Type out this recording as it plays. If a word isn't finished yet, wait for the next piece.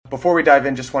Before we dive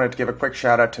in, just wanted to give a quick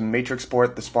shout out to Matrix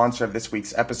Sport, the sponsor of this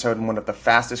week's episode and one of the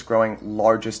fastest growing,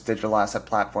 largest digital asset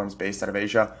platforms based out of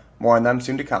Asia. More on them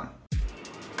soon to come.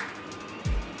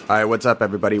 All right, what's up,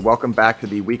 everybody? Welcome back to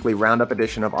the weekly roundup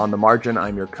edition of On the Margin.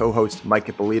 I'm your co-host, Mike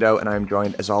Ippolito, and I'm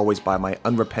joined, as always, by my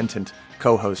unrepentant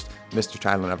co-host, Mr.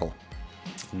 Tyler Neville.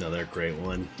 Another great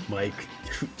one, Mike.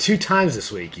 2 times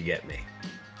this week, you get me.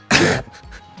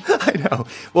 I know.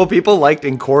 Well, people liked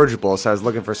Incorrigible, so I was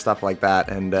looking for stuff like that,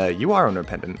 and you are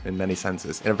unrepentant in many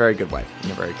senses, in a very good way.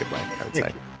 I would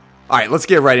say. All right, let's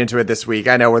get right into it this week.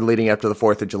 I know we're leading up to the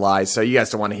 4th of July, so you guys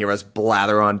don't want to hear us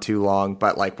blather on too long,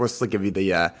 but we'll still give you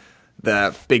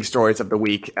the big stories of the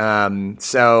week.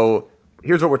 So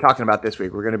here's what we're talking about this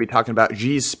week. We're going to be talking about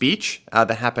Xi's speech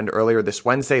that happened earlier this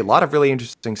Wednesday. A lot of really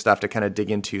interesting stuff to kind of dig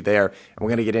into there, and we're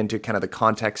going to get into kind of the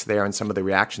context there and some of the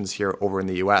reactions here over in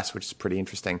the U.S., which is pretty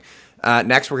interesting.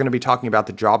 Next, we're going to be talking about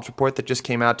the jobs report that just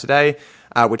came out today,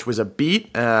 which was a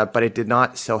beat, but it did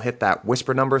not still hit that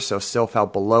whisper number, so still fell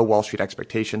below Wall Street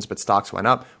expectations, but stocks went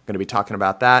up. We're going to be talking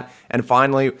about that. And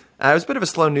finally, it was a bit of a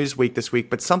slow news week this week,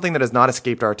 but something that has not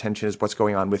escaped our attention is what's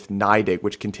going on with NYDIG,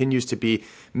 which continues to be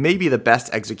maybe the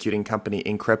best executing company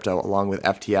in crypto along with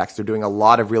FTX. They're doing a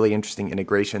lot of really interesting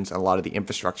integrations, and a lot of the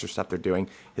infrastructure stuff they're doing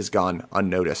has gone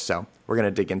unnoticed. So we're going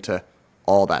to dig into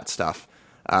all that stuff.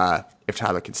 If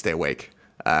Tyler can stay awake.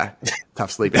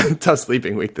 Tough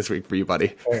sleeping week this week for you,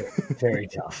 buddy. Very, very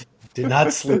tough. Did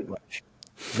not sleep much.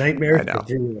 Nightmares for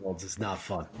 3-year-olds is not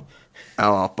fun.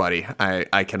 Oh, buddy,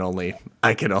 I can only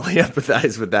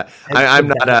empathize with that. I'm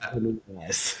not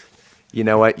You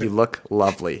know what? You look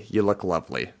lovely.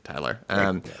 Tyler.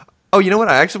 Oh, you know what?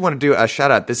 I actually want to do a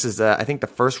shout out. This is I think the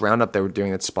first roundup they were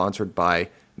doing that's sponsored by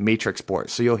Matrix Sport.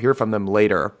 So you'll hear from them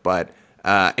later, but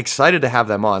excited to have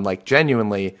them on.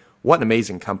 Genuinely, what an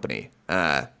amazing company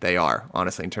they are,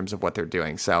 honestly, in terms of what they're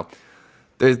doing. So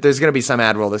there's going to be some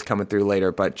ad roll that's coming through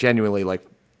later, but genuinely,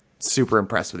 super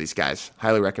impressed with these guys.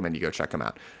 Highly recommend you go check them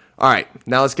out. All right,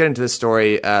 now let's get into this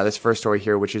story, this first story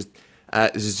here, which is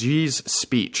Xi's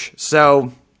speech.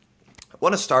 So I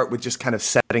want to start with just kind of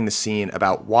setting the scene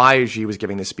about why Xi was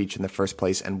giving this speech in the first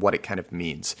place and what it kind of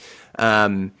means.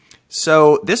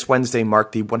 So this Wednesday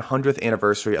marked the 100th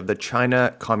anniversary of the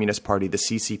China Communist Party, the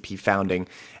CCP, founding,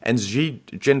 and Xi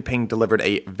Jinping delivered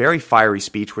a very fiery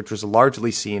speech, which was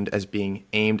largely seen as being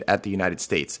aimed at the United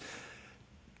States.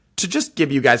 To just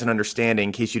give you guys an understanding,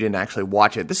 in case you didn't actually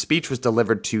watch it, this speech was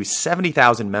delivered to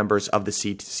 70,000 members of the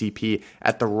CCP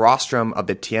at the rostrum of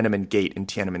the Tiananmen Gate in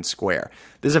Tiananmen Square.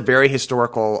 This is a very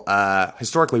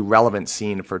historically relevant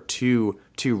scene for two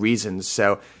reasons.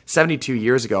 So 72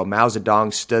 years ago, Mao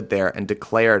Zedong stood there and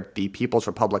declared the People's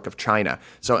Republic of China.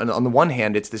 So on the one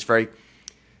hand, it's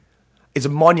a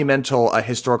monumental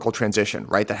historical transition,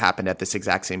 right, that happened at this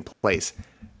exact same place.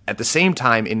 At the same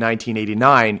time, in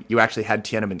 1989, you actually had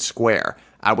Tiananmen Square,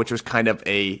 which was kind of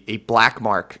a black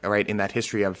mark, right, in that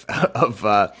history of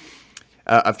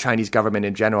Chinese government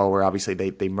in general, where obviously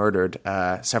they murdered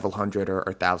several hundred or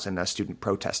 1,000 student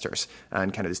protesters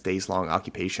in kind of this days-long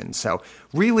occupation. So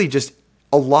really just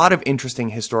a lot of interesting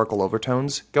historical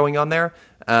overtones going on there.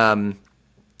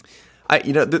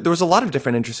 There was a lot of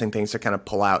different interesting things to kind of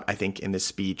pull out, I think, in this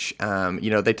speech.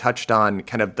 They touched on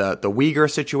kind of the Uyghur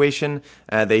situation.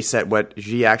 They said what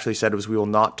Xi actually said was, "We will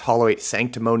not tolerate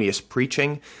sanctimonious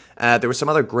preaching." There was some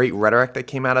other great rhetoric that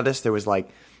came out of this. There was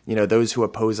those who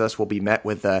oppose us will be met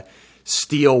with a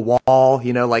steel wall.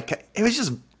 It was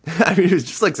just, it was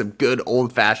just some good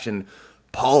old-fashioned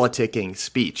politicking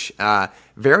speech.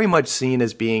 Very much seen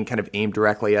as being kind of aimed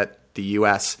directly at the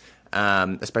U.S.,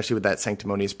 especially with that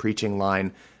sanctimonious preaching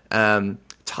line.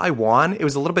 Taiwan, it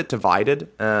was a little bit divided,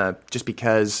 just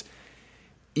because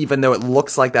even though it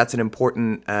looks like that's an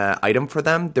important item for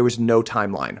them, there was no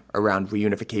timeline around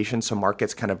reunification, so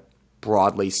markets kind of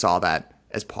broadly saw that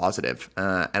as positive.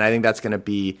 And I think that's going to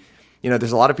be,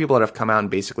 there's a lot of people that have come out and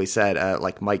basically said,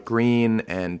 like Mike Green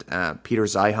and Peter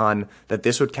Zeihan, that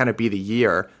this would kind of be the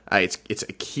year. It's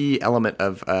a key element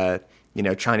of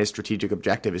China's strategic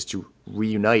objective is to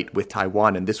reunite with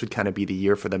Taiwan, and this would kind of be the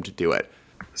year for them to do it.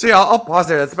 So yeah, I'll pause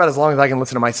there. That's about as long as I can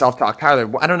listen to myself talk. Tyler,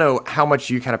 I don't know how much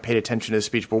you kind of paid attention to the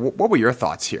speech, but what were your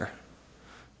thoughts here?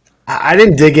 I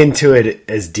didn't dig into it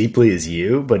as deeply as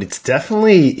you, but it's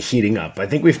definitely heating up. I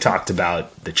think we've talked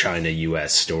about the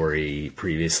China-US story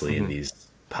previously in these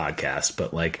podcasts,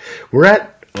 but we're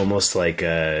at almost like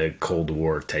a Cold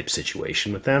War type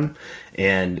situation with them.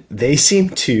 And they seem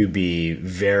to be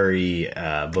very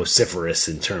vociferous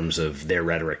in terms of their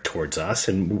rhetoric towards us.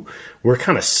 And we're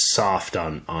kind of soft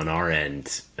on our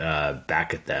end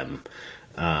back at them,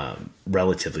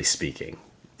 relatively speaking.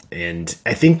 And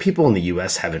I think people in the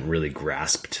U.S. haven't really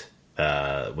grasped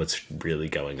what's really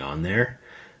going on there.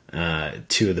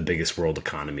 Two of the biggest world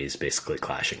economies basically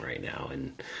clashing right now,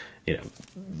 and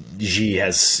Xi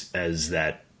has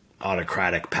that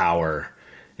autocratic power,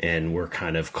 and we're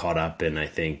kind of caught up in, I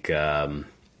think, a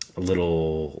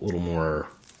little more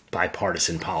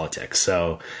bipartisan politics.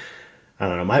 So I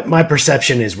don't know. My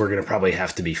perception is we're going to probably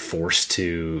have to be forced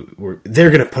to. They're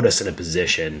going to put us in a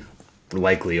position,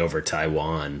 likely over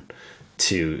Taiwan,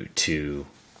 to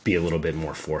be a little bit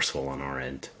more forceful on our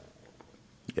end.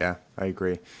 Yeah, I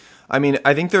agree. I mean,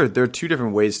 I think there are two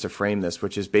different ways to frame this,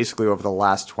 which is basically over the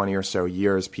last 20 or so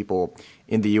years, people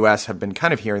in the U.S. have been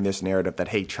kind of hearing this narrative that,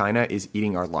 hey, China is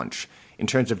eating our lunch. In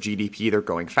terms of GDP, they're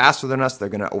going faster than us. They're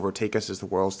going to overtake us as the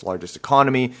world's largest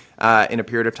economy in a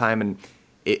period of time. And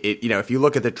if you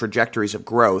look at the trajectories of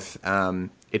growth,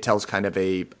 it tells kind of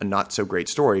a not so great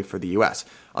story for the U.S.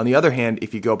 On the other hand,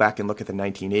 if you go back and look at the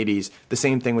 1980s, the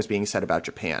same thing was being said about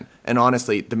Japan. And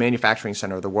honestly, the manufacturing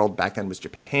center of the world back then was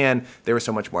Japan. They were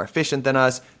so much more efficient than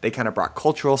us. They kind of brought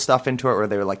cultural stuff into it, where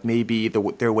they were like, maybe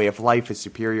their way of life is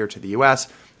superior to the U.S.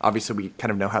 Obviously, we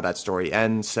kind of know how that story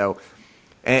ends. So,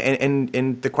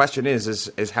 and the question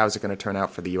is how is it going to turn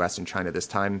out for the U.S. and China this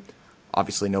time?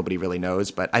 Obviously, nobody really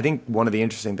knows. But I think one of the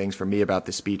interesting things for me about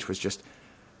this speech was just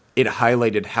it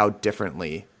highlighted how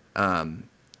differently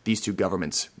these two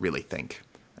governments really think.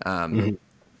 And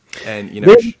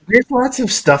there's lots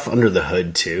of stuff under the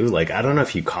hood too. Like, I don't know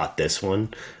if you caught this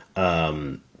one.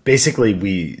 Basically,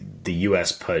 the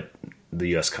U.S.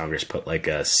 Congress put like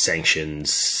a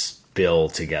sanctions bill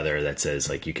together that says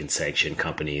like you can sanction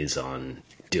companies on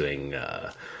doing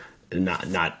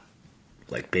not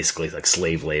like basically like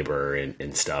slave labor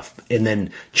and stuff. And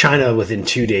then China within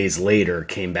 2 days later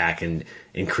came back and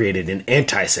created an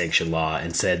anti-sanction law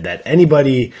and said that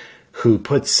anybody who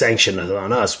puts sanctions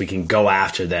on us, we can go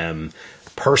after them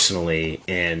personally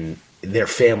and their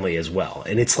family as well.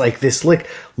 And it's like this like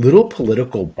little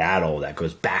political battle that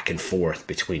goes back and forth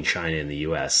between China and the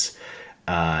US.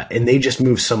 And they just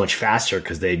move so much faster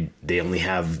because they only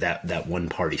have that one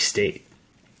party state.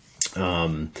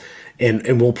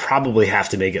 And we'll probably have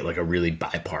to make it like a really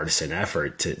bipartisan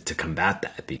effort to combat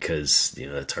that, because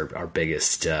that's our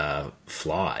biggest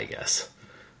flaw, I guess.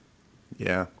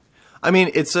 Yeah, I mean,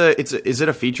 is it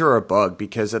a feature or a bug?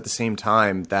 Because at the same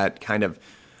time, that kind of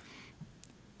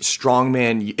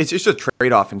strongman, it's just a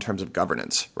trade-off in terms of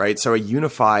governance, right? So a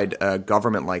unified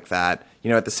government like that,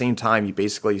 at the same time, you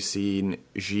basically seen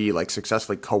Xi like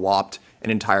successfully co-opt an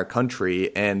entire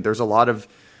country, and there's a lot of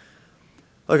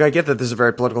look, I get that this is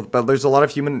very political, but there's a lot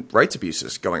of human rights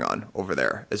abuses going on over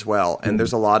there as well, and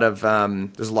there's a lot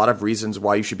of reasons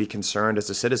why you should be concerned as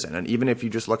a citizen. And even if you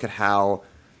just look at how,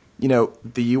 the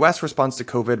U.S. response to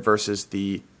COVID versus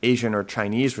the Asian or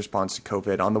Chinese response to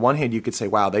COVID, on the one hand, you could say,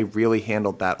 wow, they really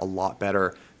handled that a lot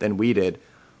better than we did.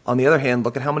 On the other hand,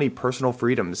 look at how many personal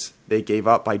freedoms they gave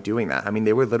up by doing that. I mean,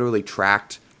 they were literally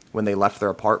tracked when they left their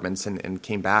apartments and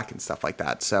came back and stuff like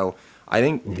that. So I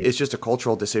think it's just a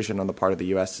cultural decision on the part of the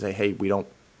U.S. to say, hey, we don't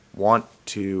want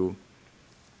to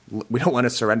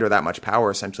surrender that much power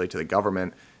essentially to the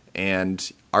government.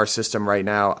 And our system right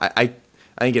now, I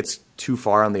think it's too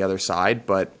far on the other side,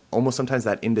 but almost sometimes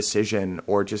that indecision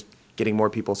or just getting more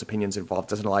people's opinions involved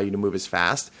doesn't allow you to move as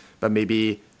fast. But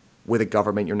maybe with a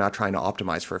government, you're not trying to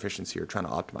optimize for efficiency, you're trying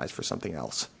to optimize for something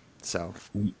else. So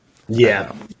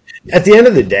yeah. At the end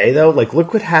of the day, though, like,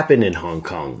 look what happened in Hong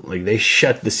Kong. Like, the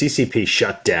CCP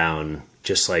shut down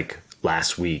just like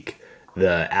last week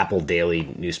the Apple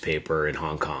Daily newspaper in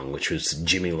Hong Kong, which was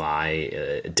Jimmy Lai,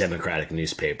 a Democratic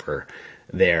newspaper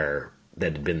there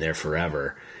that had been there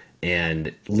forever,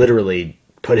 and literally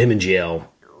put him in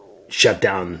jail, shut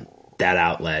down that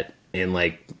outlet. And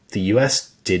like, the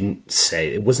U.S. didn't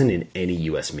say, it wasn't in any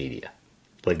U.S. media,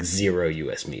 like zero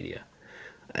U.S. media.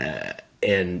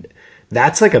 And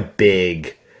that's like a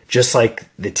big, just like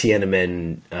the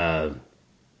Tiananmen,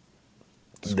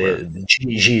 the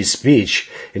Xi's speech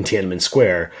in Tiananmen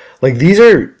Square. Like, these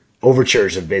are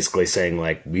overtures of basically saying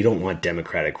like, we don't want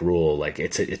democratic rule. Like,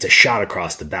 it's a shot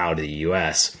across the bow to the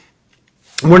U.S.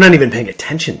 We're not even paying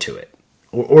attention to it,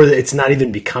 or it's not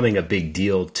even becoming a big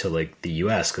deal to like the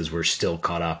U.S. because we're still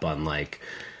caught up on like,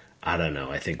 I don't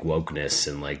know, I think wokeness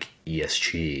and like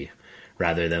ESG.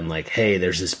 Rather than like, hey,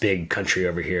 there's this big country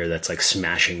over here that's like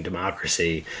smashing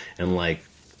democracy and like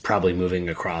probably moving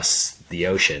across the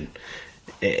ocean.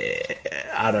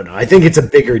 I don't know. I think it's a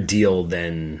bigger deal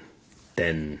than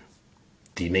the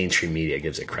mainstream media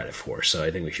gives it credit for. So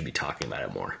I think we should be talking about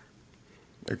it more.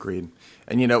 Agreed.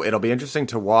 And, it'll be interesting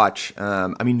to watch.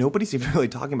 I mean, nobody's even really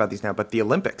talking about these now, but the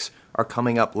Olympics are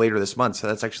coming up later this month. So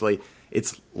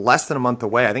it's less than a month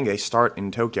away. I think they start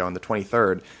in Tokyo on the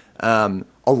 23rd.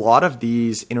 A lot of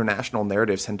these international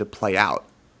narratives tend to play out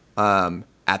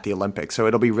at the Olympics. So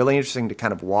it'll be really interesting to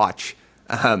kind of watch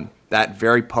that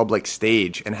very public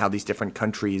stage and how these different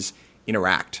countries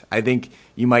interact. I think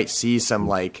you might see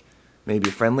some maybe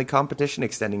friendly competition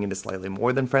extending into slightly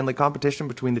more than friendly competition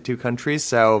between the two countries.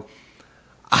 So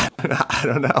I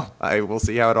don't know. We'll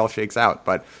see how it all shakes out.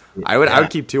 But I would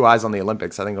keep two eyes on the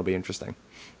Olympics. I think it'll be interesting.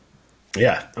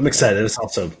 Yeah, I'm excited. It's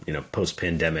also,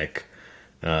 post-pandemic,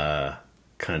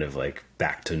 kind of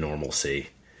back to normalcy.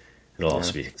 It'll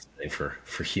also be exciting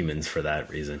for humans for that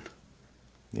reason.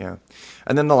 Yeah.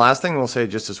 And then the last thing we'll say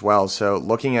just as well. So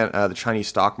looking at the Chinese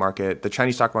stock market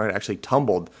actually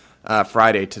tumbled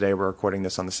Friday. Today we're recording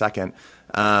this on the 2nd,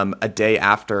 a day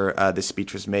after this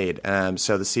speech was made.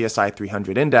 So the CSI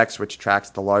 300 index, which tracks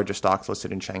the largest stocks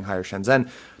listed in Shanghai or Shenzhen,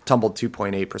 tumbled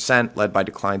 2.8%, led by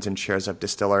declines in shares of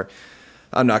distiller,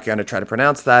 I'm not going to try to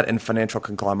pronounce that, and financial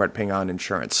conglomerate Ping An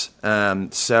Insurance.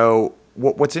 So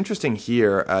what's interesting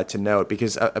here to note,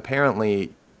 because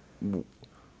apparently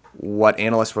what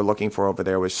analysts were looking for over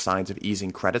there was signs of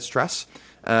easing credit stress.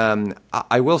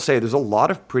 I will say there's a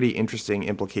lot of pretty interesting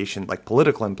implications, like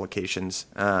political implications,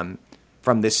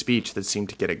 from this speech that seem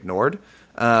to get ignored.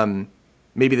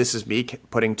 Maybe this is me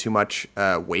putting too much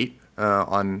weight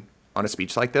on a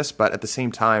speech like this, but at the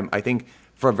same time, I think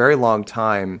for a very long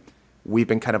time, we've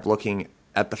been kind of looking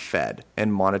at the Fed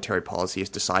and monetary policy as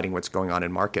deciding what's going on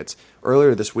in markets.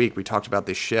 Earlier this week, we talked about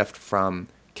this shift from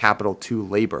capital to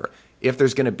labor. If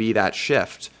there's going to be that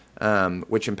shift,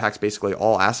 which impacts basically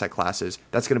all asset classes,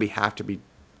 that's going to have to be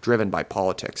driven by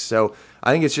politics. So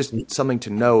I think it's just something to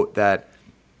note that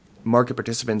market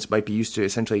participants might be used to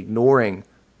essentially ignoring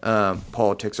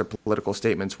politics or political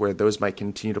statements where those might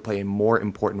continue to play a more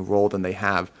important role than they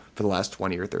have for the last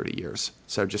 20 or 30 years.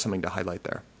 So just something to highlight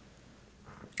there.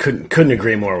 Couldn't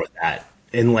agree more with that.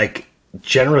 In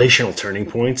generational turning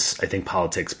points, I think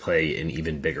politics play an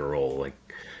even bigger role.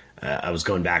 I was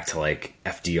going back to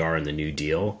FDR and the New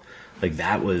Deal.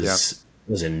 That was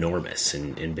enormous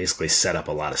and basically set up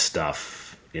a lot of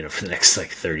stuff, for the next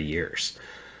 30 years.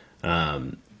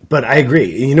 But I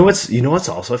agree. You know what's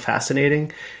also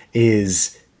fascinating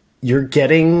is you're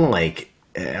getting I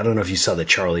don't know if you saw the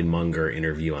Charlie Munger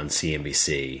interview on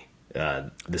CNBC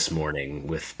this morning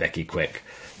with Becky Quick,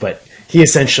 but he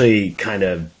essentially kind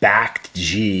of backed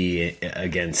Xi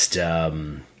against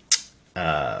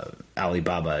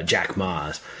Alibaba, Jack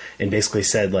Ma, and basically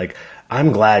said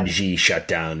I'm glad Xi shut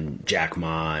down Jack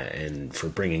Ma and for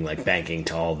bringing banking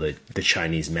to all the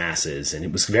Chinese masses. And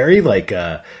it was very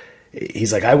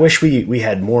he's I wish we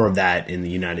had more of that in the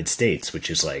United States, which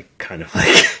is kind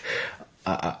of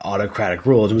autocratic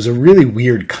rule. It was a really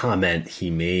weird comment he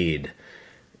made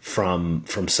from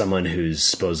someone who's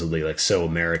supposedly so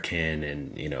American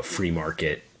and free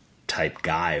market type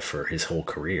guy for his whole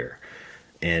career.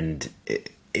 And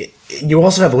you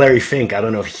also have Larry Fink. I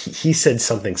don't know if he said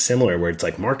something similar where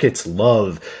it's markets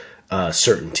love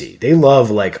certainty. They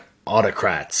love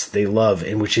autocrats. They love,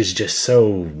 and which is just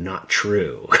so not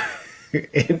true.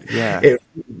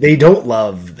 They don't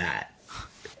love that.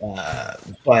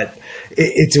 But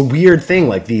it's a weird thing.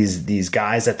 These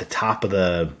guys at the top of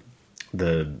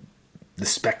the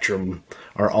spectrum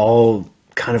are all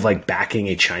kind of backing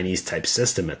a Chinese type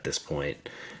system at this point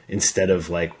instead of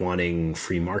wanting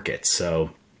free markets.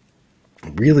 So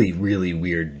really, really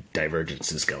weird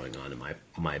divergences going on in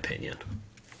my opinion.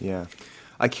 Yeah.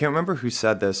 I can't remember who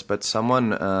said this, but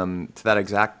someone to that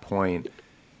exact point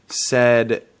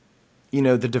said,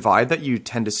 the divide that you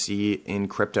tend to see in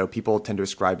crypto, people tend to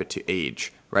ascribe it to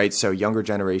age, right? So younger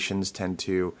generations tend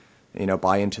to,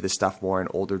 buy into this stuff more and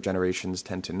older generations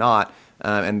tend to not.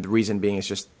 And the reason being is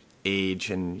just age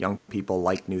and young people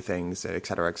like new things, et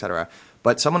cetera, et cetera.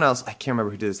 But someone else, I can't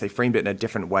remember who did this, they framed it in a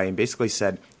different way and basically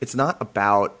said it's not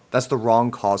about, that's the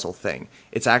wrong causal thing.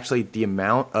 It's actually the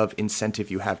amount of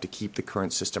incentive you have to keep the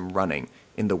current system running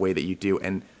in the way that you do.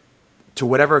 And to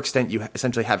whatever extent you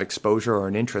essentially have exposure or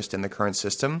an interest in the current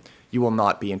system, you will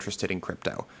not be interested in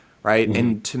crypto, right? Mm-hmm.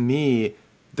 And to me,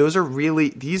 these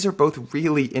are both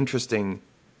really interesting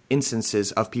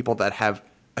instances of people that have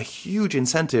a huge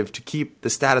incentive to keep the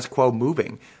status quo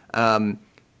moving.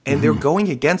 And they're going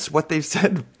against what they've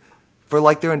said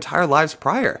for their entire lives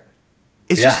prior.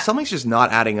 It's just, something's just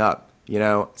not adding up,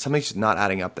 something's just not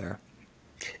adding up there.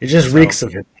 It just reeks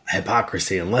of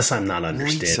hypocrisy unless I'm not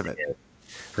understanding it.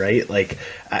 right? Like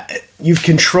you've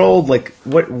controlled like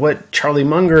what Charlie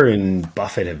Munger and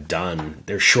Buffett have done.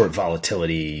 They're short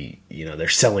volatility. They're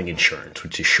selling insurance,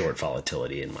 which is short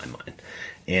volatility in my mind.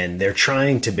 And they're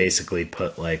trying to basically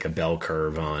put like a bell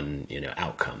curve on,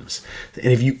 outcomes.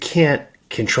 And if you can't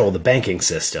control the banking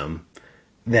system,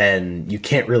 then you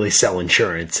can't really sell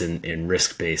insurance and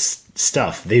risk-based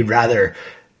stuff. They'd rather,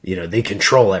 they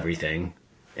control everything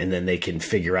and then they can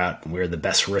figure out where the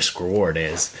best risk reward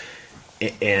is.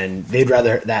 And they'd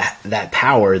rather that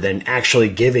power than actually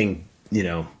giving,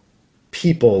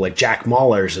 people like Jack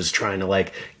Mallers is trying to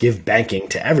like give banking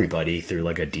to everybody through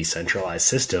like a decentralized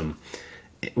system,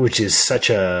 which is such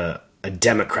a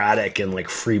democratic and like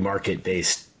free market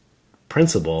based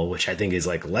principle, which I think is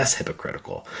like less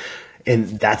hypocritical.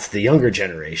 And that's the younger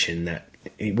generation that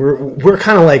we're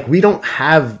kind of like,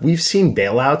 we've seen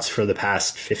bailouts for the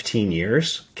past 15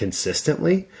 years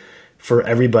consistently for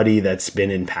everybody that's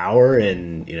been in power.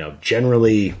 And,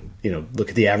 generally, look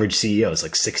at the average CEO is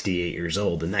like 68 years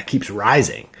old and that keeps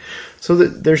rising. So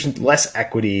there's less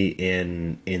equity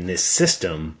in this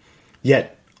system,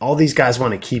 yet all these guys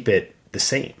want to keep it the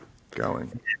same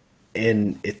going.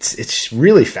 And it's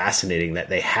really fascinating that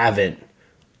they haven't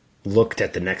looked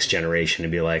at the next generation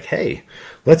and be like, hey,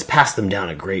 let's pass them down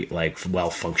a great, like,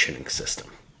 well-functioning system.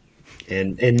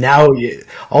 And now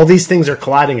all these things are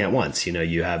colliding at once.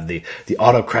 You have the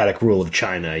autocratic rule of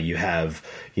China. You have,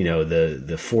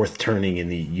 the fourth turning in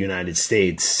the United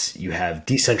States. You have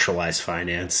decentralized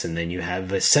finance, and then you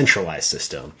have a centralized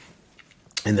system.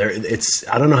 And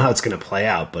I don't know how it's going to play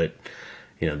out, but,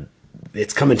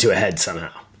 it's coming to a head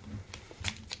somehow.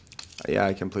 Yeah,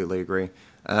 I completely agree.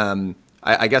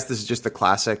 I guess this is just the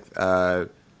classic,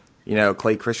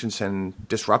 Clay Christensen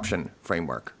disruption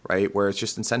framework, right? Where it's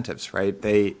just incentives, right?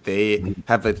 They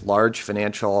have a large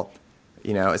financial,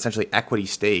 essentially equity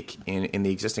stake in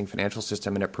the existing financial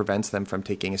system, and it prevents them from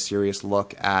taking a serious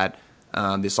look at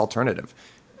this alternative.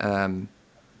 I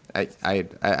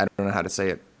don't know how to say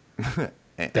it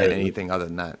anything other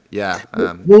than that. Yeah.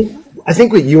 Well, I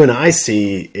think what you and I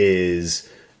see is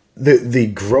the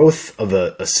growth of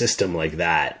a system like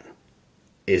that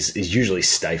is usually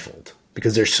stifled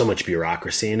because there's so much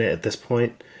bureaucracy in it at this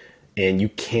point, and you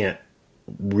can't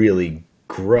really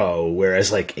grow.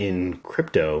 Whereas like in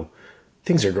crypto,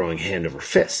 things are growing hand over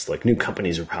fist. Like new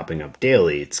companies are popping up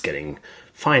daily. It's getting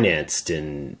financed,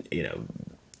 and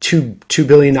 $2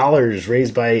 billion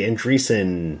raised by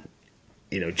Andreessen,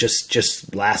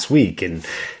 just last week, and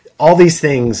all these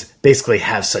things basically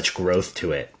have such growth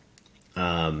to it.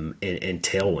 And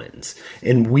tailwinds.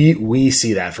 And we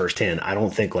see that firsthand. I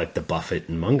don't think like the Buffett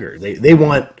and Munger, they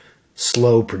want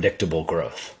slow, predictable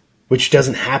growth, which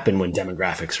doesn't happen when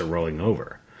demographics are rolling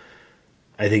over.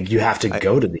 I think you have to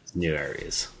go to these new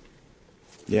areas.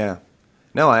 Yeah.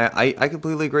 No, I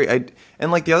completely agree.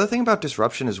 And like the other thing about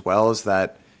disruption as well is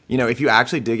that, if you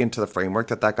actually dig into the framework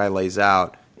that guy lays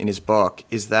out in his book,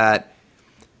 is that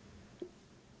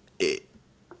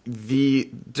the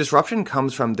disruption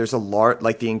comes from there's a large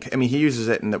he uses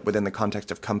it within the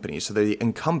context of companies. So the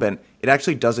incumbent, it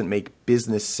actually doesn't make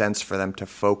business sense for them to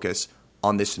focus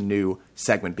on this new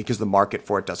segment because the market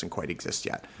for it doesn't quite exist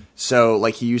yet. So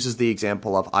like he uses the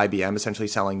example of IBM essentially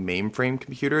selling mainframe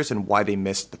computers and why they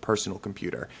missed the personal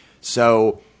computer.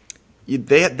 So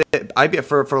IBM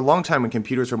for a long time when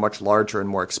computers were much larger and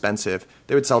more expensive,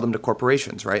 they would sell them to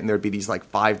corporations, right? And there would be these like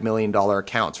 $5 million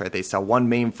accounts, right? They sell one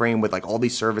mainframe with like all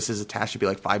these services attached to be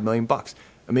like $5 million.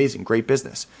 Amazing, great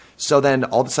business. So then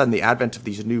all of a sudden the advent of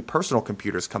these new personal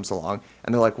computers comes along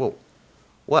and they're like, well,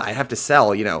 I have to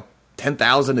sell,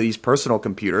 10,000 of these personal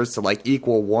computers to like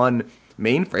equal one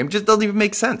mainframe. It just doesn't even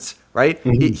make sense, right?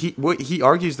 Mm-hmm. He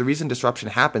argues the reason disruption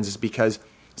happens is because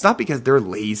it's not because they're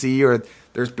lazy or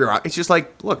there's bureaucracy. It's just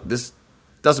like, look, this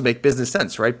doesn't make business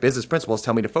sense, right? Business principles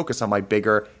tell me to focus on my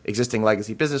bigger existing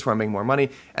legacy business where I'm making more money.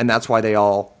 And that's why they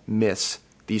all miss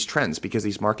these trends because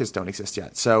these markets don't exist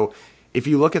yet. So if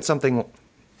you look at something,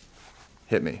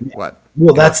 hit me, what?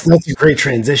 Well, that's a great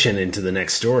transition into the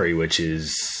next story, which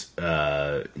is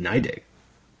NYDIG,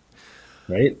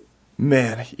 right?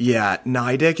 Man, yeah,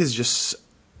 NYDIG is just...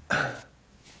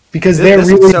 Because they're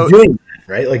really doing that,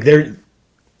 right? Like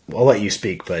I'll let you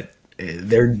speak, but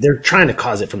they're trying to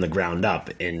cause it from the ground up.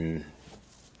 And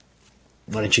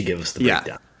why don't you give us the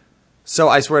breakdown? So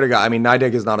I swear to God,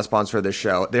 NYDIG is not a sponsor of this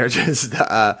show. They're just,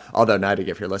 although NYDIG,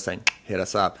 if you're listening, hit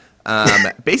us up.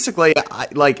 Basically,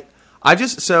 on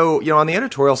the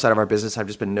editorial side of our business, I've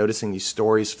just been noticing these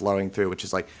stories flowing through, which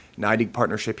is like NYDIG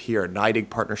partnership here, NYDIG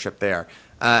partnership there.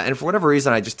 And for whatever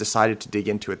reason, I just decided to dig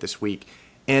into it this week.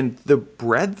 And the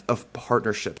breadth of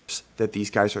partnerships that these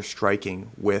guys are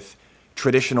striking with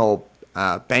traditional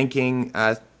banking,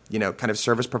 kind of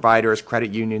service providers,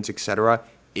 credit unions, etc.,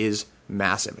 is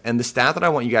massive. And the stat that I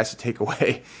want you guys to take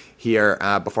away here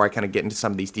before I kind of get into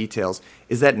some of these details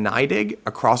is that NYDIG,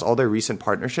 across all their recent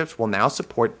partnerships, will now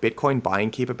support Bitcoin buying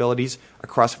capabilities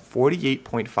across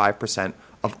 48.5%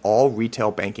 of all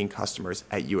retail banking customers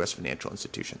at U.S. financial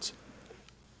institutions.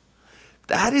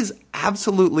 That is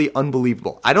absolutely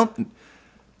unbelievable.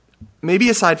 Maybe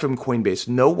aside from Coinbase,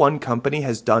 no one company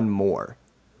has done more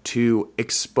to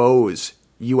expose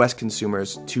U.S.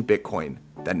 consumers to Bitcoin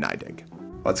than NYDIG.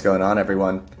 What's going on,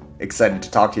 everyone? Excited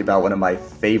to talk to you about one of my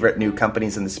favorite new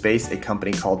companies in the space, a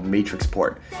company called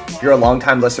Matrixport. If you're a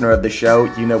longtime listener of the show,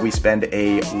 you know we spend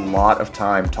a lot of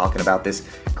time talking about this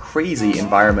crazy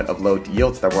environment of low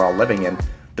yields that we're all living in.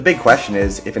 The big question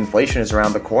is, if inflation is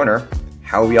around the corner,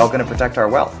 how are we all going to protect our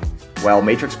wealth? Well,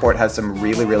 Matrixport has some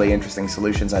really, really interesting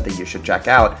solutions I think you should check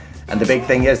out. And the big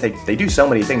thing is they do so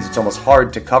many things, it's almost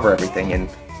hard to cover everything in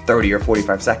 30 or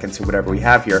 45 seconds or whatever we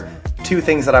have here. Two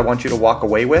things that I want you to walk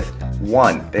away with.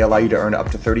 One, they allow you to earn up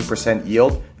to 30%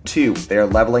 yield. Two, they are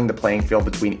leveling the playing field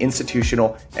between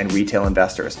institutional and retail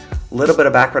investors. A little bit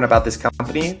of background about this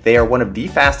company. They are one of the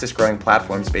fastest growing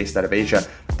platforms based out of Asia.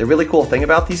 The really cool thing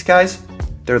about these guys,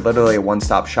 they're literally a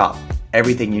one-stop shop.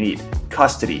 Everything you need.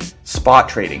 Custody, spot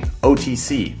trading,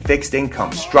 OTC, fixed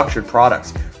income, structured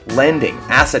products, lending,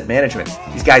 asset management.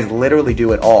 These guys literally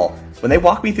do it all. When they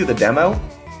walked me through the demo,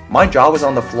 my jaw was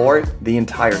on the floor the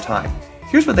entire time.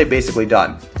 Here's what they've basically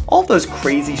done. All of those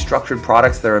crazy structured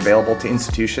products that are available to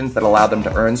institutions that allow them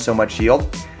to earn so much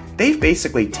yield, they've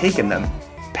basically taken them,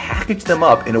 packaged them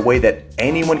up in a way that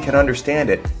anyone can understand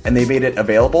it, and they made it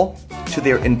available to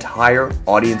their entire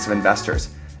audience of investors.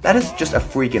 That is just a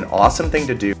freaking awesome thing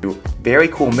to do. Very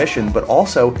cool mission, but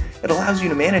also it allows you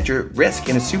to manage your risk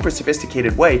in a super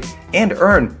sophisticated way and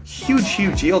earn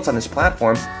huge yields on this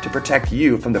platform to protect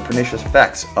you from the pernicious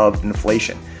effects of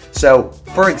inflation. So,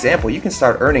 for example, you can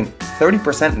start earning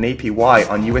 30% in APY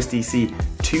on USDC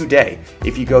today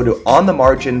if you go to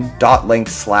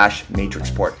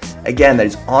onthemargin.link/Matrixport. Again, that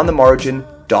is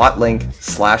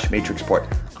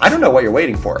onthemargin.link/Matrixport. I don't know what you're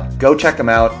waiting for. Go check them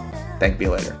out. Thank me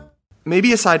later.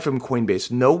 Maybe aside from Coinbase,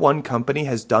 no one company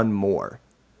has done more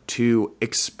to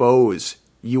expose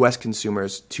U.S.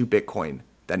 consumers to Bitcoin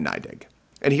than NYDIG.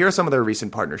 And here are some of their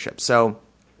recent partnerships. So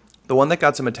the one that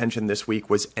got some attention this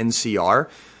week was NCR,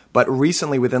 but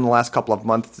recently, within the last couple of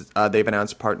months, they've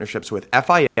announced partnerships with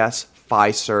FIS,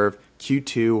 Fiserv,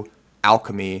 Q2,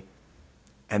 Alchemy,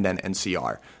 and then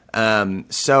NCR.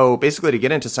 So basically, to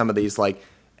get into some of these, like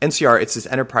NCR, it's this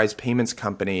enterprise payments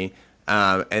company.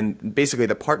 And basically,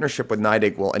 the partnership with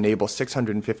NYDIG will enable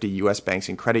 650 U.S. banks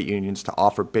and credit unions to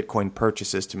offer Bitcoin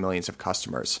purchases to millions of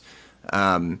customers.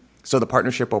 So the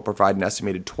partnership will provide an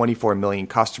estimated 24 million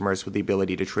customers with the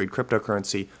ability to trade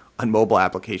cryptocurrency on mobile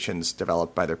applications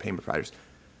developed by their payment providers.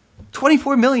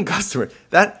 24 million customers.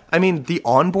 The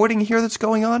onboarding here that's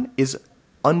going on is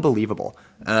unbelievable.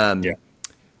 Yeah.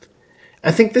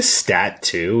 I think this stat,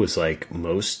 too, is like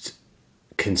most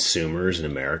consumers in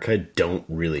America don't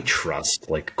really trust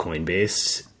like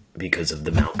Coinbase because of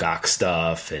the Mt. Gox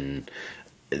stuff, and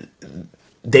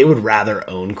they would rather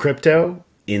own crypto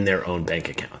in their own bank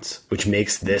accounts, which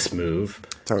makes this move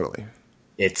totally.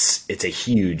 It's a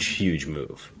huge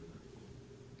move.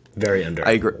 Very under.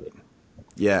 I agree.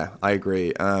 Yeah, I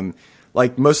agree.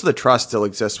 Like most of the trust still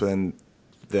exists within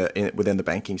the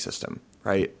banking system,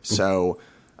 right? Mm-hmm. So.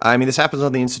 This happens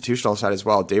on the institutional side as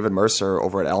well. David Mercer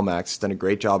over at LMAX has done a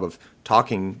great job of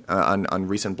talking on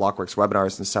recent Blockworks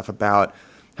webinars and stuff about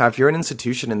how if you're an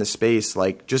institution in the space,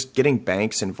 like just getting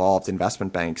banks involved,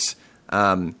 investment banks,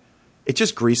 it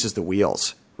just greases the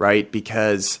wheels, right?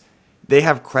 Because they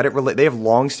have they have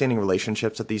long-standing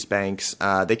relationships with these banks.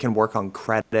 They can work on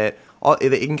credit.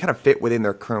 They can kind of fit within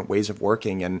their current ways of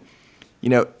working. And,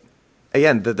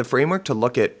 again, the framework to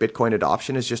look at Bitcoin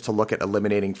adoption is just to look at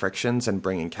eliminating frictions and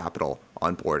bringing capital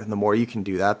on board. And the more you can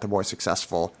do that, the more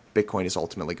successful Bitcoin is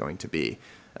ultimately going to be.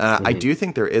 I do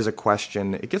think there is a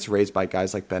question, it gets raised by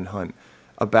guys like Ben Hunt,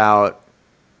 about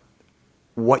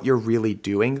what you're really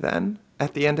doing then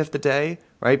at the end of the day,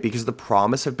 right? Because the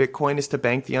promise of Bitcoin is to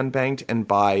bank the unbanked, and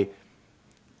by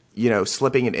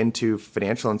slipping it into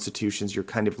financial institutions, you're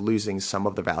kind of losing some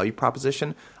of the value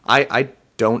proposition. I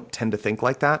don't tend to think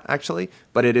like that, actually,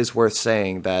 but it is worth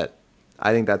saying that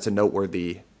I think that's something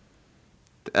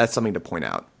to point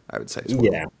out, I would say as well.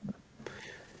 Yeah.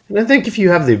 And I think if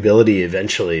you have the ability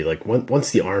eventually, like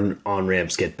once the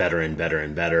on-ramps get better and better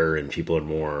and better and people are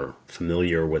more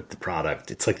familiar with the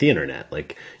product, it's like the internet.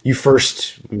 Like you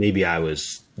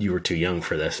were too young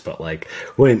for this, but like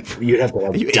when you'd have to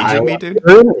Are you aging me, dude?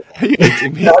 Are you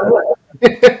aging me?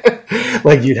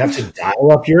 Like you'd have to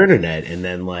dial up your internet, and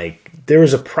then like there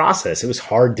was a process. It was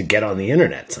hard to get on the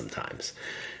internet sometimes,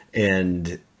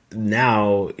 and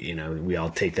now we all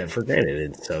take that for granted,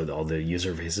 and so all the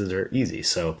user interfaces are easy.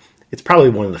 So it's probably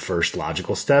one of the first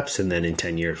logical steps, and then in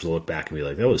 10 years we'll look back and be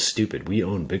like, that was stupid. We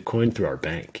own Bitcoin through our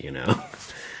bank.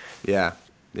 Yeah,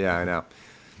 I know.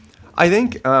 I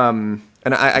think, and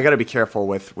I got to be careful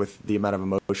with the amount of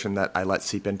emotion that I let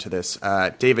seep into this.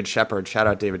 David Shepard, shout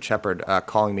out David Shepard,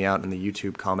 calling me out in the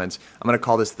YouTube comments. I'm going to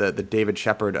call this the David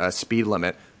Shepard speed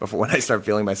limit before when I start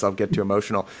feeling myself get too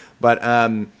emotional. But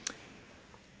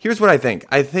here's what I think.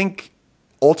 I think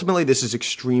ultimately this is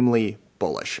extremely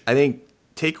bullish. I think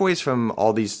takeaways from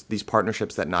all these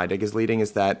partnerships that NYDIG is leading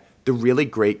is that the really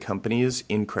great companies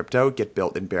in crypto get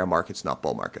built in bear markets, not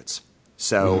bull markets.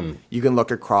 So you can look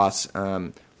across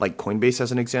like Coinbase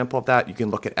as an example of that. You can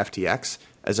look at FTX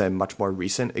as a much more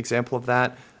recent example of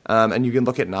that. And you can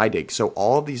look at NYDIG. So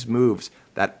all of these moves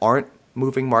that aren't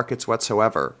moving markets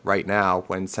whatsoever right now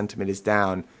when sentiment is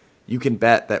down, you can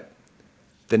bet that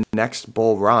the next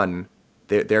bull run,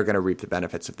 they're going to reap the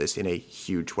benefits of this in a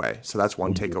huge way. So that's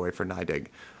one takeaway for NYDIG.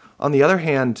 On the other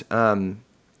hand,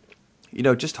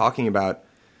 just talking about,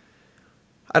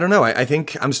 I don't know, I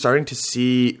think I'm starting to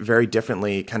see very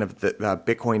differently kind of the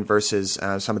Bitcoin versus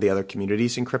some of the other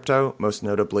communities in crypto, most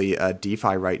notably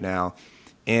DeFi right now.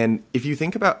 And if you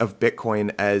think of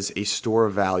Bitcoin as a store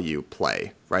of value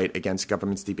play, right, against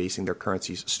governments debasing their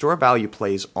currencies, store of value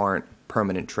plays aren't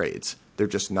permanent trades. They're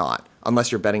just not,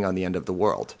 unless you're betting on the end of the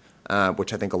world.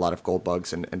 Which I think a lot of gold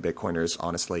bugs and Bitcoiners,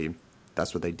 honestly,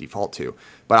 that's what they default to.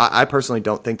 But I personally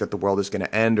don't think that the world is going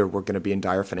to end or we're going to be in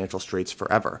dire financial straits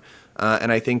forever.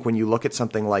 And I think when you look at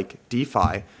something like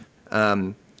DeFi,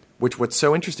 what's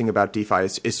so interesting about DeFi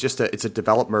is just it's a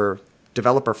developer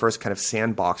first kind of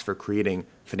sandbox for creating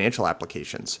financial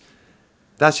applications.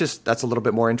 That's a little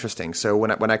bit more interesting. So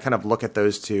when I kind of look at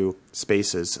those two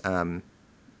spaces, I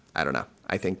don't know.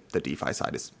 I think the DeFi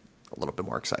side is a little bit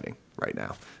more exciting right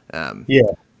now.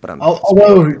 But I'm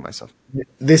although myself.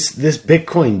 This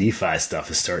Bitcoin DeFi stuff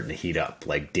is starting to heat up.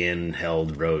 Like Dan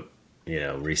Held wrote,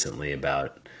 recently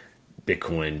about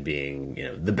Bitcoin being,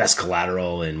 the best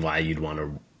collateral and why you'd want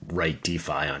to write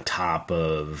DeFi on top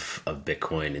of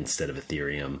Bitcoin instead of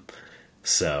Ethereum.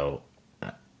 So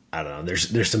I don't know.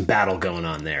 There's some battle going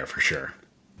on there for sure.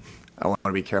 I want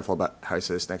to be careful about how I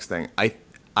say this next thing.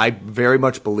 I very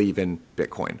much believe in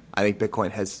Bitcoin. I think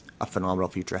Bitcoin has a phenomenal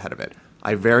future ahead of it.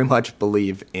 I very much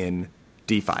believe in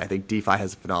DeFi. I think DeFi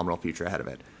has a phenomenal future ahead of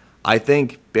it. I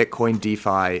think Bitcoin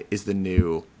DeFi is the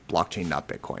new blockchain, not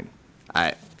Bitcoin.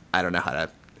 I don't know how to,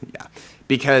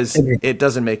 because it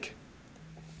doesn't make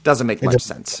much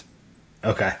sense.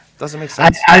 Okay. Doesn't make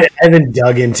sense. I haven't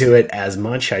dug into it as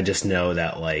much. I just know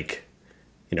that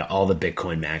all the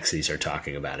Bitcoin maxis are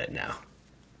talking about it now.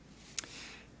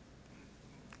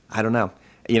 I don't know.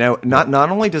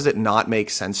 Not only does it not make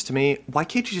sense to me, why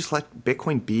can't you just let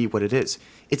Bitcoin be what it is?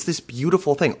 It's this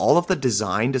beautiful thing. All of the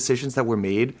design decisions that were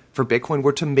made for Bitcoin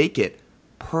were to make it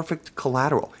perfect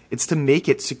collateral. It's to make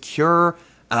it secure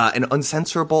and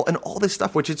uncensorable and all this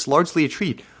stuff, which it's largely a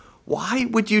treat. Why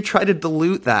would you try to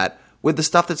dilute that with the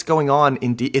stuff that's going on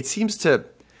in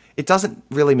it doesn't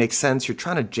really make sense. You're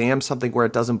trying to jam something where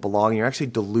it doesn't belong. You're actually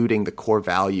diluting the core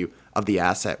value of the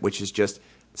asset, which is just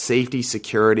safety,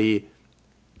 security,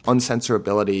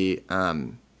 uncensorability.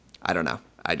 I don't know.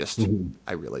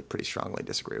 I really pretty strongly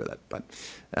disagree with it. But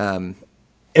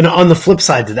and on the flip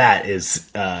side to that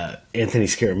is Anthony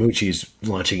Scaramucci's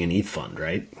launching an ETH fund,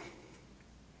 right?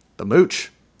 The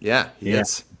Mooch. Yeah, he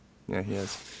is. Yeah, he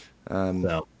is.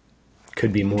 So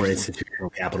could be more institutional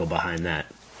capital behind that.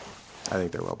 I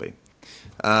think there will be.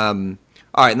 All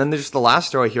right, and then there's the last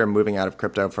story here, moving out of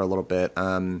crypto for a little bit,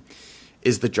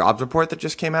 is the jobs report that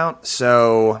just came out.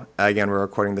 So again, we're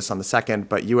recording this on the 2nd,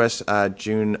 but U.S.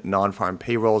 June non-farm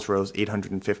payrolls rose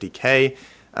 850K.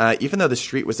 Even though the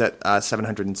street was at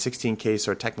 716K,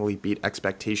 so it technically beat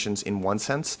expectations in one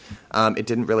sense, it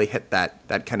didn't really hit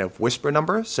that kind of whisper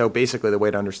number. So basically the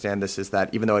way to understand this is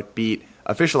that even though it beat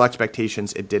official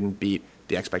expectations, it didn't beat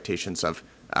the expectations of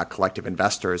collective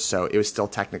investors. So it was still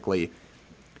technically,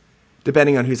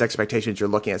 depending on whose expectations you're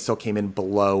looking at, still came in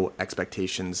below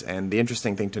expectations. And the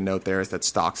interesting thing to note there is that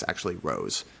stocks actually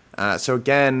rose. So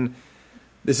again,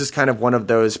 this is kind of one of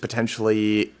those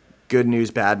potentially good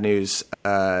news, bad news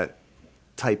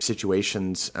type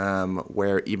situations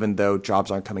where even though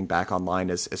jobs aren't coming back online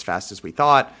as fast as we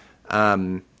thought,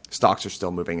 stocks are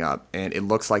still moving up. And it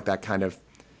looks like that kind of,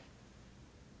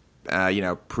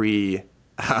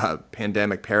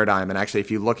 pre-pandemic paradigm. And actually,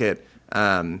 if you look at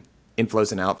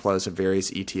inflows and outflows of various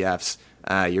ETFs,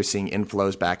 you're seeing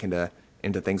inflows back into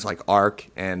into things like ARK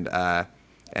and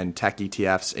tech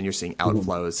ETFs, and you're seeing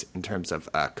outflows in terms of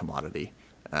commodity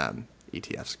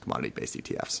ETFs, commodity-based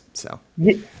ETFs. So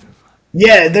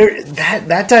yeah,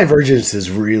 that divergence is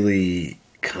really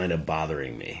kind of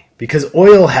bothering me because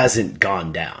oil hasn't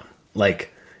gone down.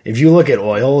 Like if you look at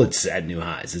oil, it's at new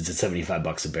highs. It's at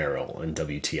 $75 a barrel in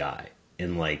WTI,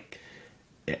 and like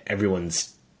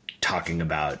everyone's talking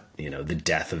about the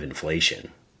death of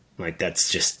inflation. Like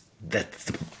that's the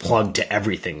plug to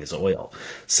everything is oil.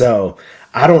 So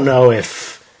I don't know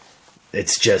if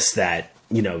it's just that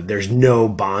there's no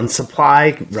bond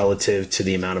supply relative to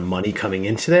the amount of money coming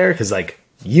into there because like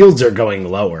yields are going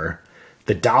lower,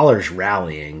 the dollar's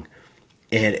rallying,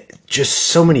 and just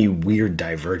so many weird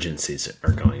divergences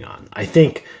are going on. I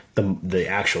think the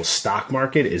actual stock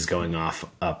market is going off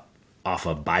a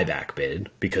buyback bid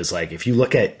because like if you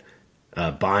look at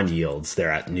bond yields,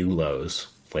 they're at new lows.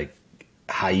 Like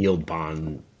high yield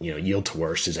bond, yield to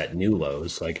worst is at new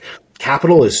lows. Like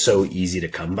capital is so easy to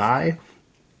come by.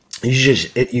 You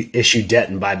just you issue debt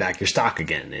and buy back your stock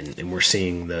again. And we're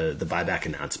seeing the buyback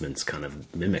announcements kind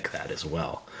of mimic that as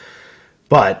well.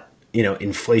 But,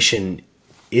 inflation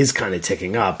is kind of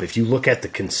ticking up. If you look at the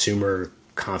consumer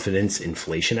confidence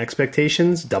inflation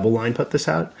expectations, DoubleLine put this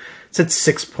out, it's at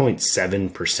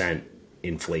 6.7%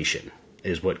 inflation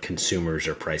is what consumers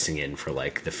are pricing in for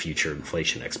like the future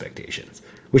inflation expectations,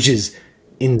 which is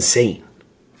insane.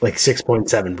 Like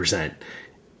 6.7%.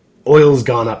 Oil's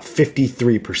gone up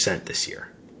 53% this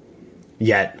year.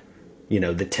 Yet, the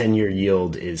 10-year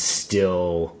yield is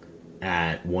still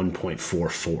at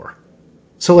 1.44.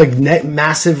 So like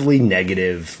massively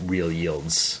negative real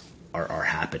yields are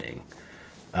happening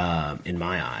in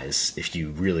my eyes if you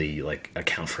really like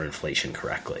account for inflation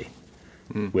correctly.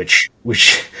 Which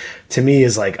to me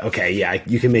is like, okay, yeah,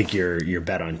 you can make your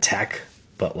bet on tech,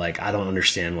 but like I don't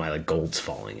understand why like gold's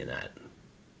falling in that.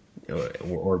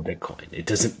 Or Bitcoin. It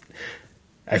doesn't.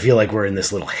 I feel like we're in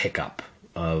this little hiccup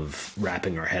of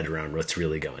wrapping our head around what's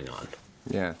really going on.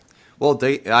 Yeah. Well,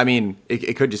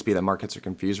 it could just be that markets are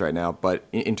confused right now. But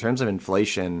in terms of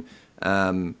inflation,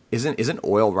 isn't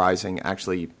oil rising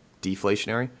actually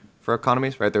deflationary for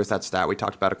economies? Right. There's that stat we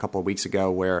talked about a couple of weeks ago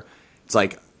where it's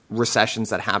like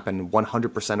recessions that happen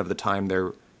 100% of the time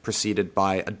they're preceded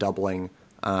by a doubling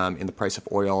in the price of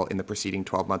oil in the preceding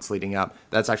 12 months leading up.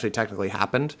 That's actually technically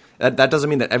happened. That doesn't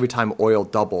mean that every time oil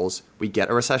doubles, we get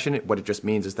a recession. What it just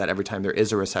means is that every time there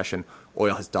is a recession,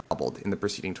 oil has doubled in the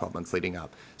preceding 12 months leading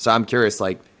up. So I'm curious,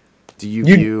 like, do you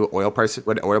view what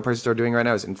oil prices are doing right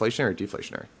now as inflationary or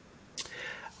deflationary?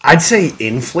 I'd say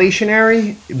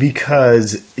inflationary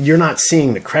because you're not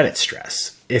seeing the credit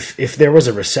stress. If there was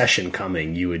a recession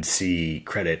coming, you would see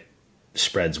credit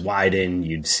spreads widen.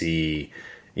 You'd see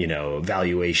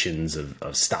valuations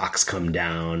of stocks come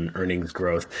down,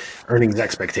 earnings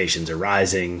expectations are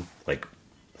rising. Like,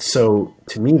 so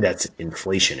to me, that's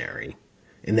inflationary.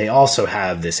 And they also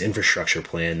have this infrastructure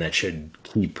plan that should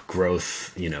keep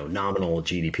growth, nominal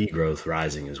GDP growth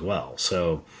rising as well.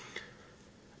 So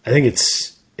I think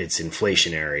it's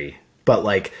inflationary, but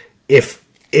like if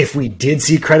we did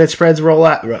see credit spreads roll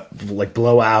out, like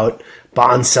blow out,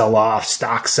 bonds sell off,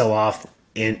 stocks sell off,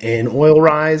 and oil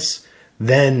rise,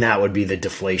 then that would be the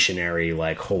deflationary,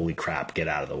 like, holy crap, get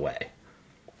out of the way.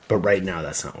 But right now,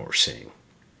 that's not what we're seeing.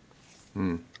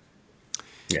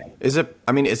 Yeah. Is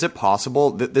it possible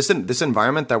that this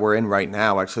environment that we're in right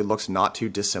now actually looks not too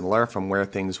dissimilar from where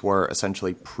things were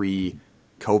essentially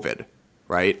pre-COVID,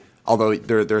 right? Although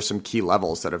there are some key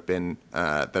levels that have been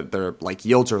that they're like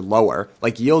yields are lower.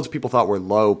 Like yields people thought were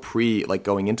low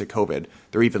going into COVID.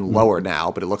 They're even lower now,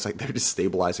 but it looks like they're just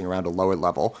stabilizing around a lower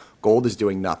level. Gold is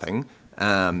doing nothing.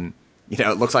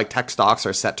 It looks like tech stocks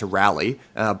are set to rally.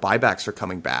 Buybacks are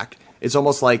coming back. It's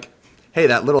almost like, hey,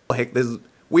 that little this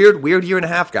weird year and a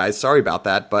half, guys. Sorry about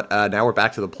that, but now we're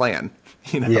back to the plan.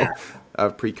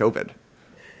 Of pre-COVID.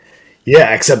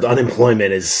 Yeah, except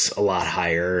unemployment is a lot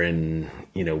higher, and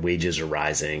wages are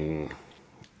rising.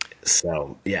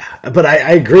 So yeah, but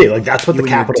I agree. Like that's what the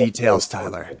capital details,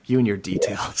 Tyler. You and your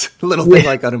details. Little thing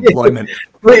like unemployment.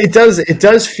 But it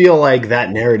does feel like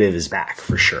that narrative is back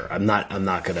for sure. I'm not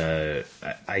gonna.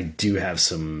 I do have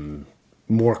some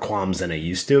more qualms than I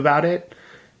used to about it,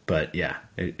 but yeah,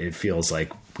 it feels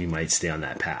like we might stay on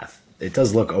that path. It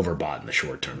does look overbought in the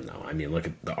short term, though. I mean, look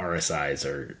at the RSIs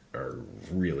are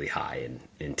really high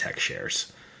in tech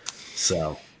shares.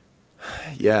 So.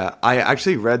 Yeah, I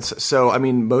actually read. So, I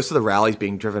mean, most of the rallies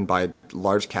being driven by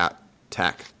large cap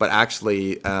tech, but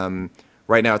actually,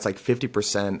 right now it's like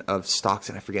 50% of stocks,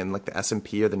 and I forget, like the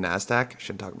S&P or the NASDAQ. I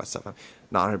shouldn't talk about stuff I'm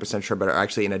not 100% sure, but are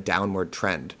actually in a downward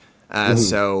trend.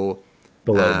 So,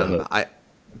 below the hook.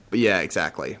 But yeah,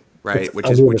 exactly. Right. It's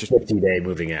under the 50-day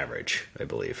moving average, I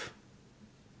believe.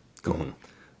 Cool. Mm-hmm.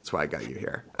 That's why I got you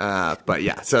here. But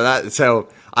yeah, so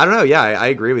I don't know. Yeah, I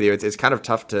agree with you. It's kind of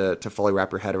tough to fully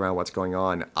wrap your head around what's going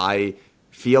on. I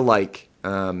feel like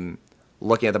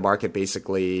looking at the market,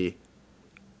 basically,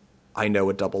 I know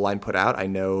what Double Line put out. I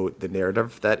know the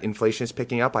narrative that inflation is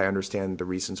picking up. I understand the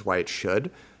reasons why it should,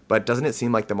 but doesn't it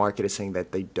seem like the market is saying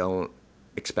that they don't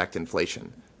expect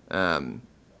inflation?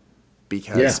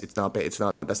 Because it's not.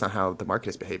 That's not how the market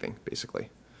is behaving. Basically,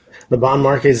 the bond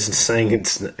market is saying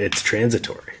it's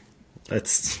transitory.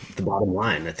 That's the bottom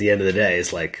line. At the end of the day,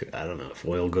 it's like, I don't know, if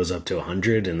oil goes up to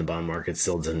 100 and the bond market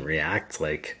still doesn't react,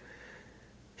 like,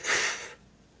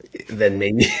 then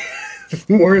maybe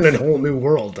we're in a whole new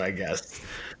world, I guess.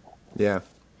 Yeah.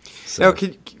 So. Now,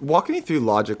 walk me through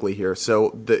logically here.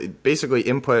 So basically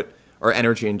input or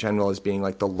energy in general as being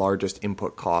like the largest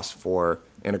input cost for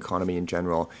an economy in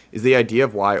general. Is the idea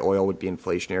of why oil would be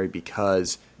inflationary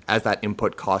because as that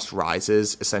input cost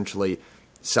rises, essentially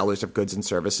sellers of goods and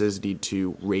services need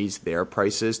to raise their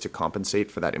prices to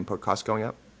compensate for that input cost going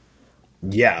up?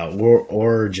 Yeah,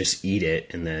 or just eat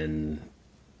it and then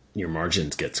your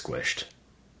margins get squished.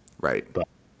 Right. But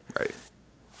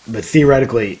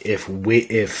theoretically,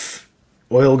 if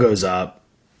oil goes up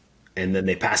and then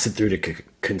they pass it through to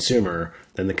consumer,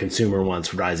 then the consumer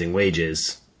wants rising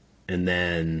wages, and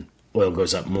then oil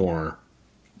goes up more.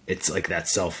 It's like that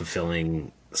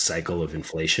self-fulfilling cycle of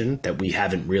inflation that we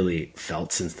haven't really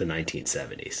felt since the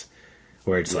 1970s,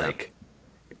 where it's like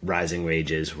rising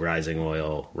wages, rising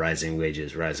oil, rising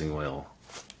wages, rising oil,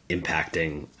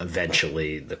 impacting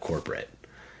eventually the corporate.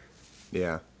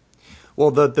 Yeah.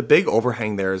 Well, the big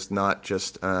overhang there is not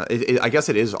just, I guess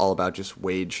it is all about just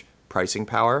wage pricing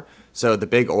power. So the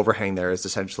big overhang there is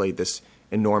essentially this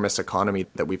enormous economy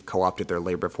that we've co-opted their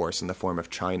labor force in the form of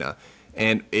China.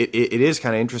 And it is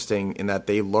kind of interesting in that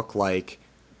they look like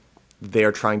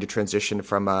they're trying to transition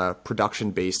from a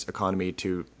production-based economy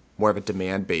to more of a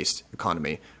demand-based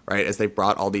economy, right? As they've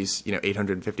brought all these,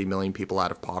 850 million people out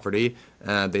of poverty,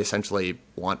 they essentially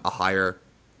want a higher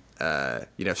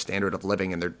standard of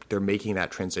living, and they're making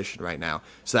that transition right now.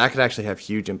 So that could actually have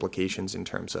huge implications in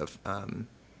terms of,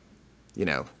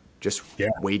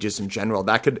 wages in general.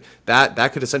 That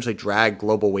could essentially drag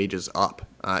global wages up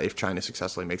if China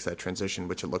successfully makes that transition,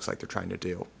 which it looks like they're trying to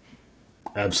do.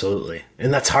 Absolutely,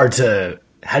 and that's hard to.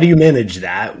 How do you manage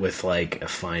that with like a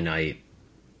finite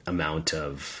amount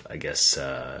of, I guess,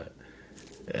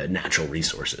 natural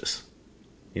resources?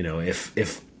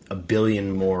 If a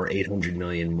billion more, 800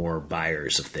 million more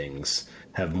buyers of things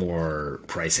have more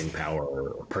pricing power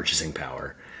or purchasing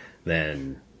power,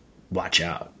 then watch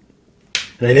out.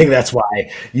 And I think that's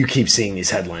why you keep seeing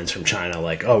these headlines from China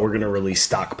like, oh, we're going to release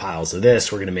stockpiles of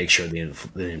this. We're going to make sure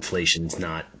the inflation's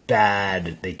not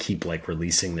bad. They keep like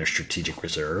releasing their strategic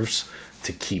reserves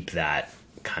to keep that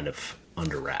kind of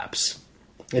under wraps.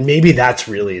 And maybe that's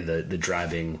really the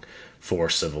driving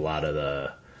force of a lot of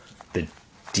the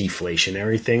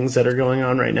deflationary things that are going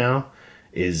on right now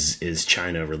is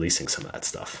China releasing some of that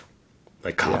stuff,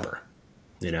 like copper,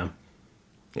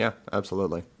 Yeah,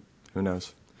 absolutely. Who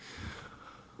knows?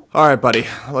 All right, buddy,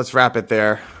 let's wrap it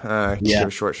there. Give a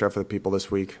short show for the people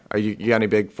this week. You got any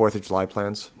big 4th of July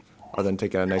plans other than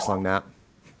taking a nice long nap?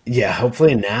 Yeah,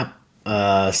 hopefully a nap.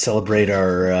 Celebrate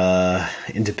our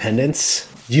independence.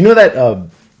 Do you know that,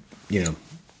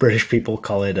 British people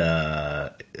call it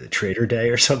Trader Day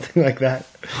or something like that?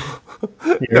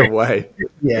 No way.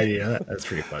 Yeah, that's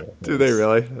pretty funny. Do they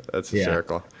really? That's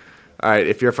hysterical. All right,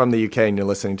 if you're from the UK and you're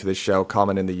listening to this show,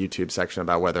 comment in the YouTube section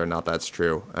about whether or not that's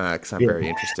true, because I'm very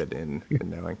interested in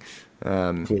knowing.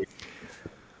 All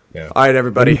right,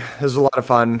 everybody, this was a lot of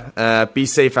fun. Be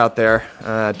safe out there.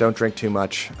 Don't drink too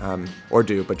much, or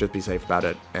do, but just be safe about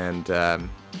it. And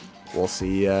we'll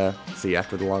see you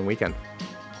after the long weekend.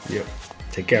 Yep.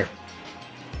 Take care.